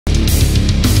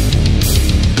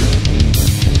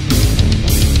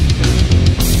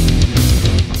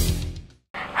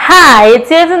Hi, it's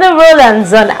Susan the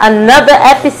Rolands on another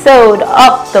episode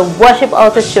of the Worship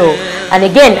Altar Show. And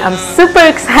again, I'm super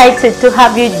excited to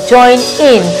have you join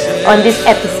in on this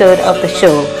episode of the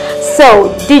show.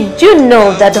 So, did you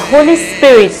know that the Holy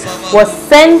Spirit was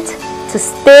sent to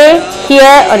stay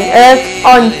here on earth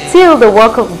until the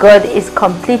work of God is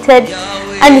completed,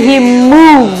 and He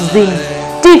moves in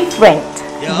different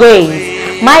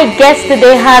ways? My guest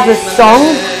today has a song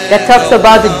that talks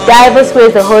about the diverse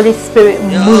ways the Holy Spirit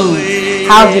moves,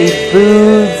 how He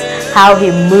broods, how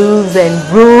He moves and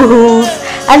rules,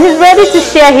 and He's ready to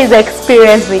share His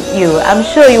experience with you. I'm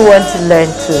sure you want to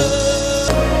learn too.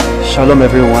 Shalom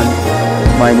everyone,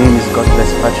 my name is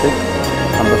Godbless Patrick.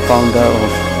 I'm the founder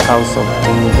of House of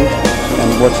David and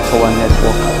Watchtower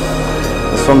Network.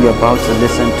 The song you're about to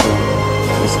listen to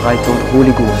is titled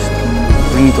Holyghost,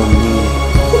 Breathe on Me.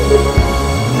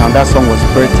 Now that song was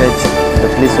birthed in a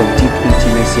place of deep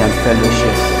intimacy and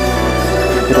fellowship.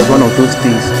 It was one of those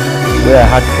days where I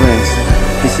had friends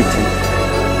visiting.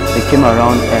 They came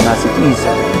around, and as it is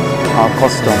our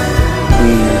custom,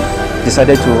 we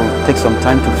decided to take some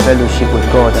time to fellowship with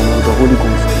God and with the Holy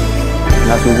Ghost. And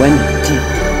as we went deep,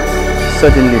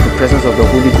 suddenly the presence of the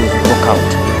Holy Ghost broke out.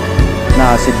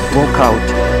 Now as it broke out,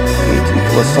 it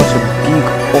was such a big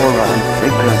aura and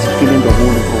fragrance filling the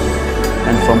Holy Ghost.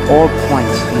 And from all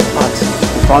points, in fact,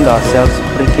 we found ourselves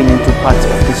breaking into parts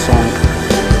of this song.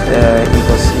 It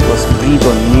was breathe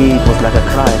on me. It was like a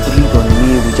cry, breathe on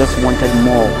me. We just wanted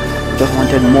more. We just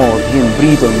wanted more of Him.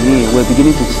 Breathe on me. We're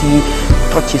beginning to see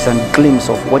touches and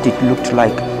glimpses of what it looked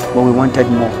like, but we wanted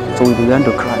more. So we began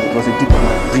to cry. It was a deep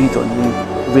cry. Breathe on me.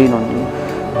 Rain on me.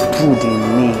 Brood in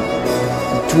me.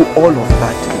 Do all of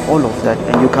that,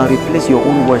 and you can replace your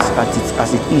own words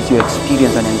as it is your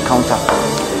experience and encounter.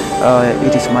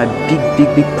 It is my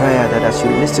big prayer that as you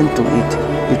listen to it,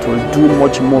 it will do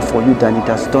much more for you than it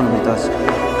has done with us.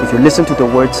 If you listen to the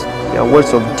words, they are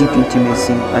words of deep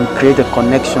intimacy and create a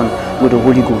connection with the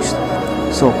Holy Ghost.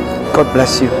 So, God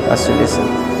bless you as you listen.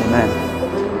 Amen.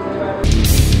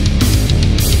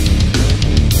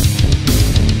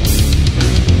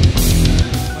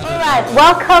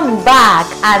 Welcome back,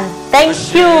 and thank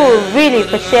you really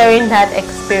for sharing that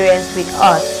experience with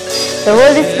us. The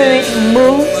Holy Spirit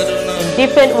moves in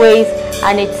different ways,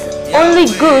 and it's only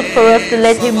good for us to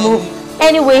let Him move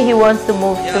any way He wants to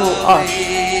move through us.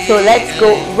 So let's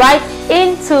go right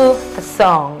into the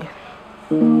song.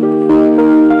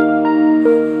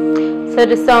 So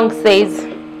the song says,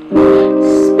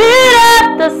 Spirit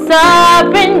of the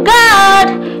sovereign God,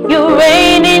 you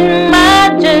reign in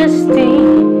majesty.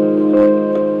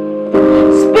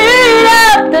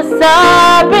 The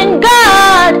sovereign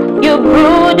God, you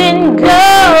brood in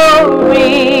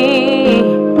glory.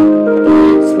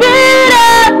 Spirit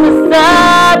of the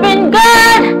sovereign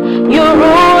God, you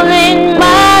rule in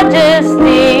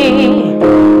majesty.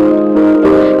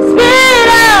 Spirit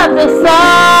of the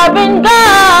sovereign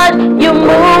God, you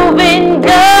move in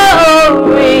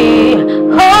glory.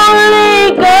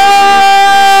 Holy Ghost,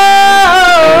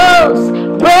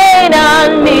 rain on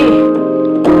me.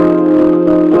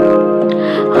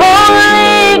 Holy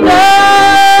Ghost,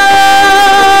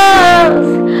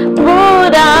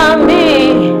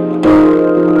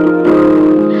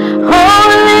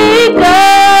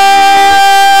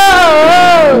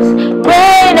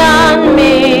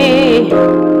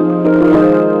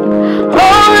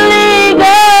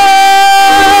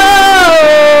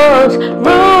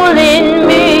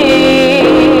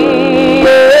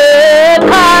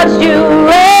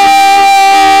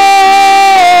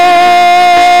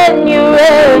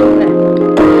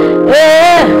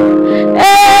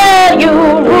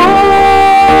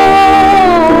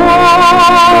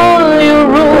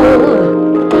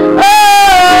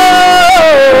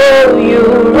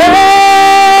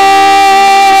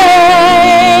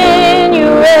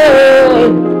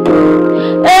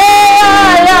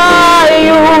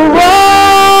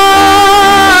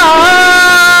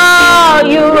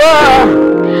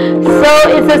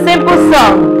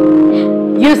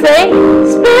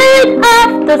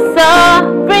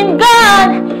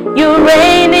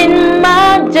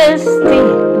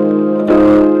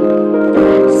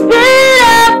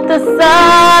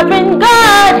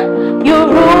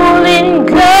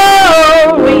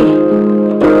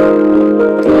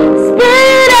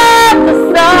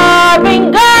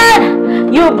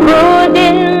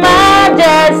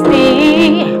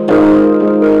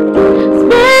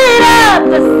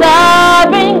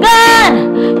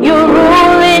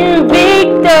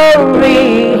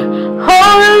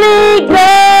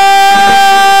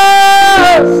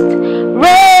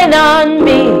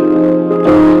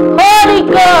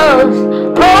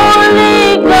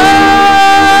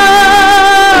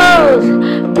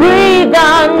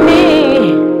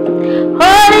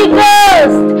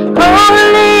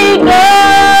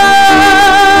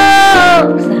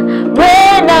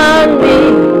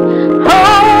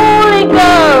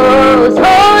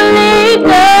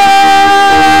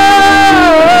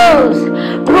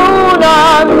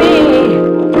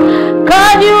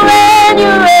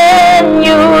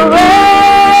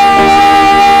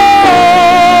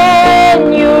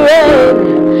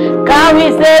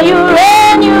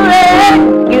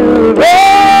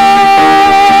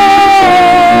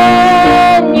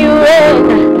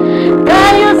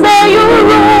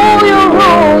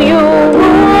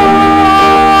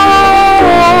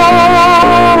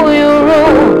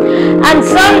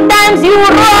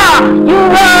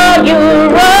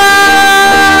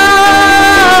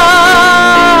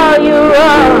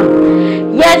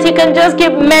 Yes, you can just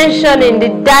keep mentioning the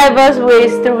diverse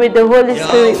ways through which the Holy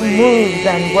Spirit moves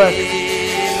and works.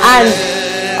 And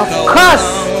of course,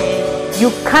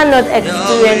 you cannot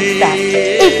experience that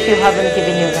if you haven't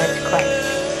given your life to Christ.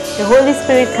 The Holy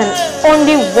Spirit can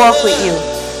only walk with you,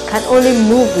 can only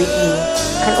move with you,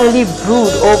 can only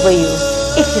brood over you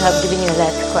if you have given your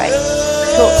life to Christ.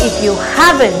 So if you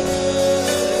haven't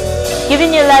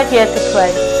given your life yet to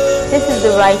Christ, this is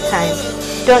the right time.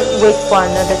 Don't wait for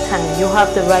another time. You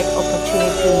have the right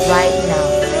opportunity right now.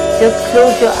 Just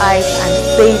close your eyes and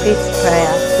say this prayer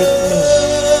with me.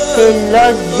 Say,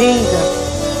 Lord Jesus,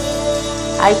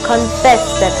 I confess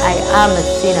that I am a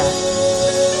sinner.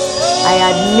 I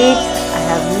admit I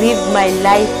have lived my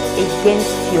life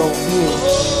against your will.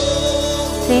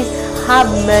 Please have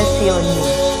mercy on me.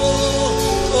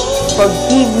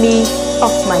 Forgive me of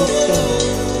my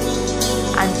sins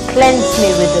and cleanse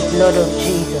me with the blood of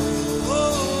Jesus.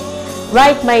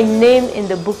 Write my name in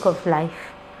the book of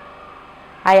life.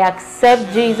 I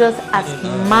accept Jesus as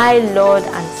my Lord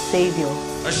and Savior.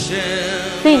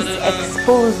 Please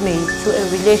expose me to a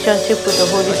relationship with the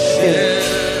Holy Spirit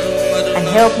and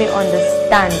help me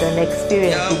understand and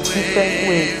experience the different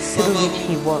ways through which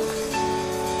He works.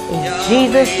 In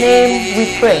Jesus' name we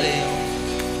pray.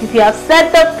 If you have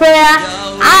said the prayer,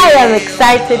 I am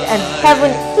excited and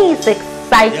heaven is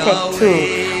excited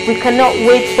too. We cannot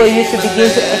wait for you to begin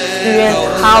to experience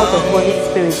how the Holy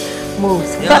Spirit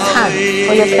moves firsthand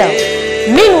for yourself.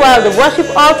 Meanwhile, the worship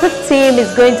altar team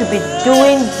is going to be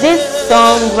doing this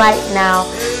song right now,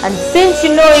 and since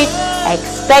you know it, I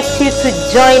expect you to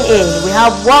join in. We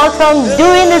have Walton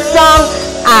doing the song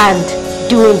and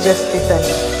doing justice on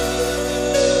it.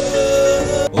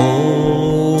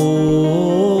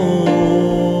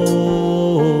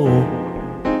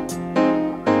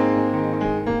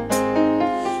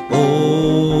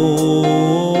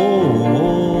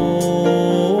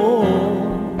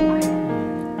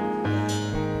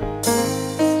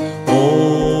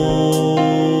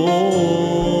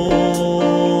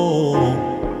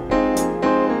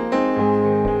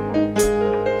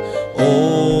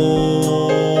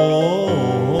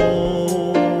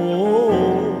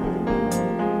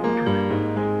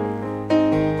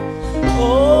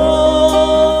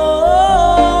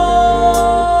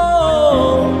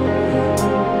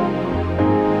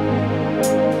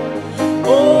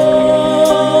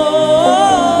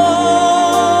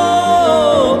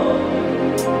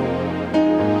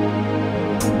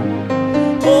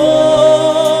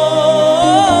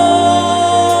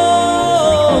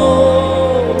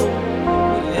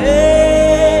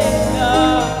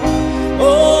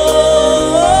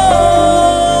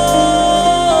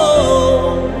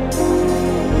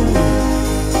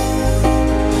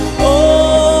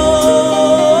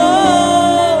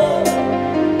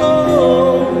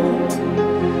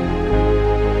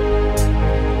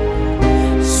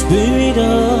 Spirit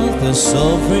of the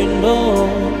sovereign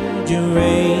Lord, you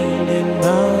reign in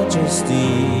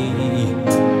majesty.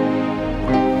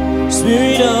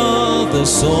 Spirit of the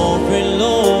sovereign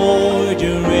Lord,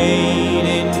 you reign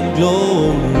in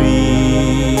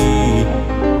glory.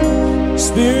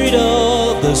 Spirit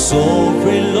of the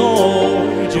sovereign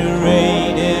Lord, you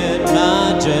reign in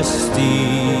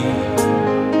majesty.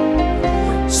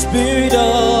 Spirit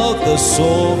of the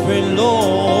sovereign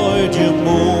Lord, you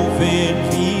move in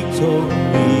victory.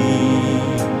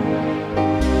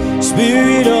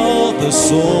 Spirit of the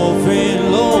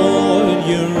sovereign Lord,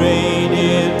 you reign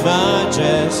in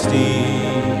majesty.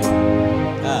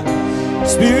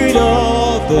 Spirit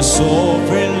of the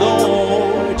sovereign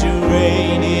Lord, you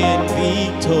reign in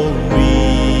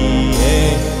victory.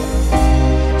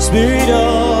 Spirit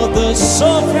of the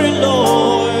sovereign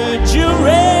Lord, you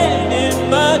reign in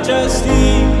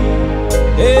majesty.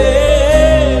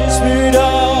 Spirit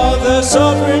of the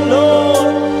sovereign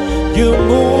Lord, you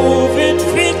move in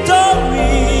victory.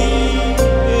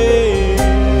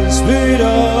 Spirit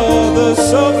of the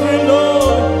sovereign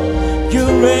Lord, you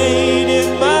reign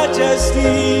in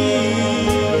majesty.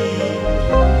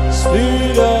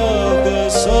 Spirit of the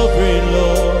sovereign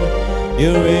Lord,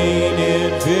 you reign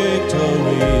in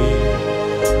victory.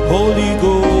 Holy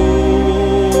Ghost,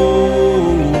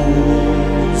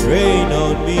 reign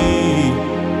on me.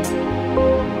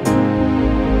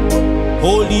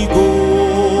 Holy Ghost,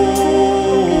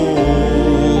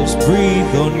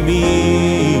 breathe on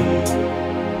me.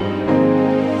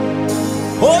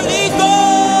 Holy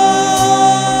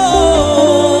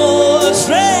Ghost,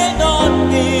 rain on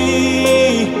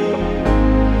me.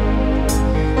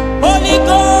 Holy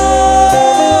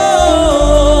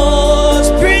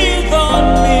Ghost, breathe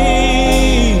on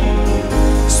me.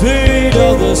 Spirit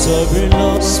of the sovereign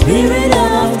Lord, Spirit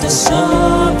of the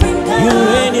sovereign God, you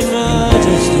reign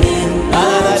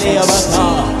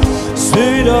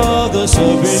the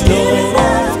sovereign Spirit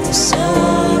Lord. of the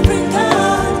sovereign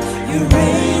God, you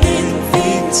reign in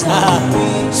victory.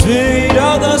 Spirit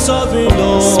of the sovereign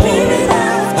Lord. Spirit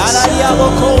of the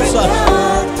sovereign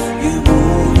God, you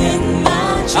move in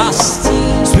majesty.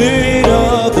 Spirit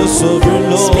of the sovereign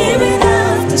Lord. Spirit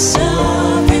of the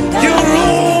sovereign God, You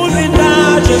rule in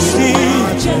majesty.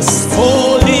 majesty.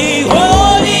 Holy,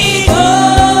 Holy Ghost.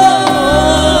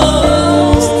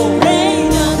 Reign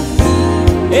on me.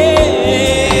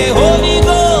 Hey, Holy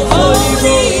Ghost, Holy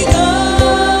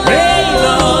Ghost. Rain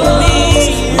on me,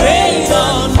 rain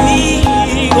on me.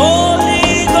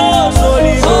 Holy Ghost,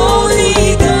 Holy Ghost. Holy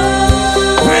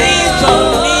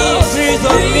Ghost. Breathe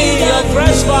on me, your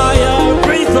fresh fire.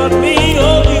 Breathe on me,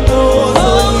 Holy Ghost,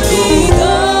 Holy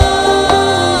Ghost.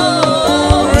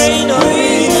 Rain on me.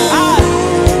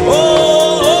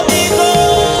 Oh, Holy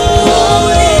Ghost.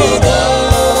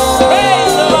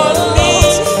 Rain on me,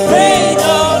 rain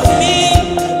on me.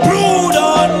 Brood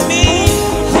on me,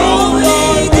 brood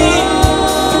on me.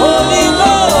 Holy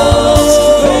Ghost.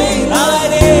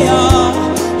 Hallelujah.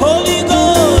 Holy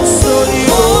Ghost,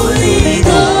 Holy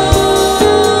Ghost.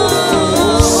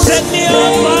 Set me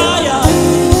on fire,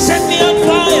 set me on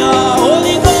fire.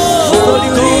 Holy Ghost, Holy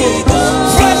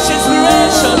Ghost. Fresh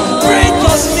inspiration, breathe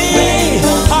on me.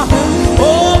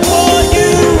 Oh, for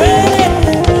you reign.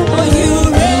 Oh, you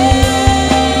reign,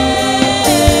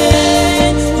 you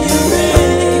reign, you reign,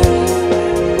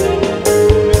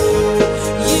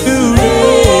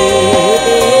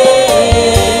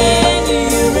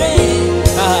 you reign.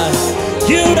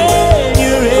 You reign,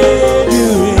 you reign, you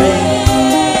reign.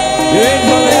 You reign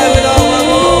from heaven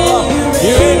above.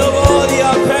 You reign over all the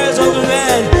affairs of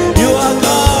man. You are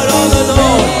God all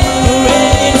alone. You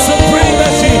reign in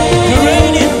supremacy. You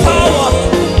reign in power.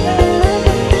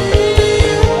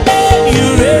 You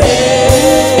reign.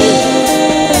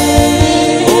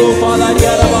 Oh, Father, the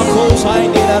Arabacos, I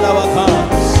need Arabaka.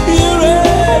 You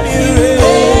reign, you reign.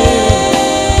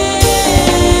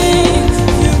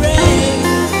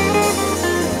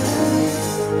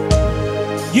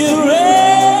 You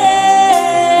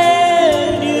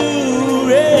reign, you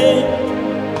reign.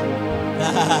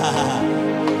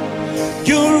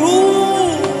 You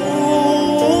rule,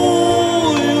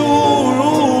 you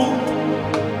rule.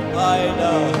 I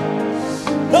know.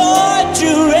 Lord,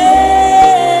 you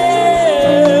reign,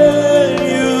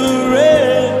 you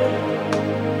reign.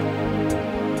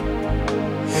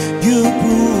 You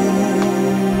rule,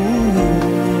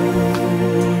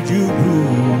 you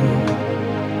rule.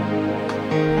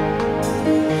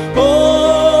 Oh,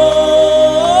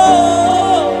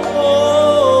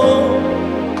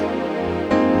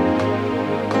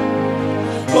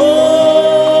 oh,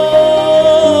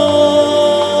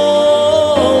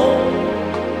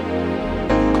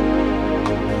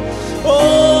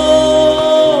 oh,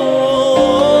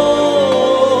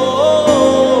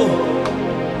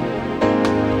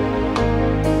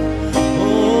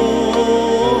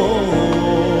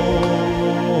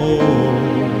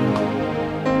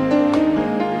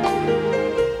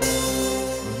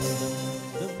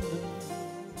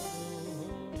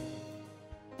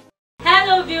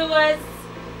 Hello viewers,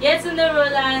 Yetunde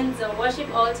Roland's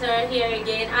worship altar here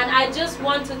again, and I just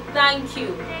want to thank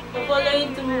you for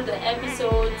following through the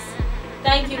episodes.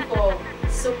 Thank you for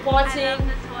supporting.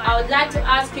 I would like to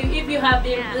ask you, if you have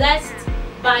been blessed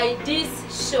by this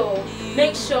show,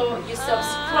 make sure you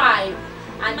subscribe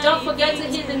and don't forget to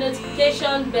hit the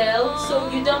notification bell so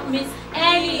you don't miss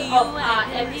any of our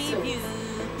episodes.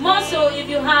 More so, if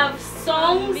you have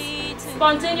songs,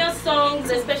 spontaneous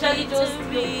songs, especially those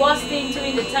you burst into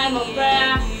in the time of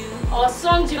prayer, or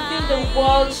songs you feel the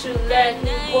world should learn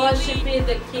in worshiping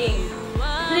the King,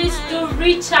 please do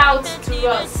reach out to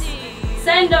us.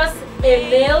 Send us a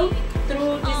mail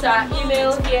through this our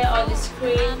email here on the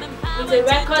screen with a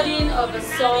recording of a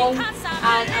song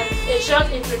and a short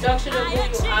introduction of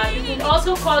who you are. You can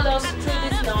also call us through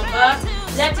this number.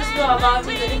 Let us know about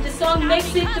it, and if the song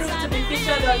makes it through to be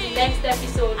featured on the next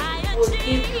episode, we'll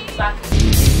give you back.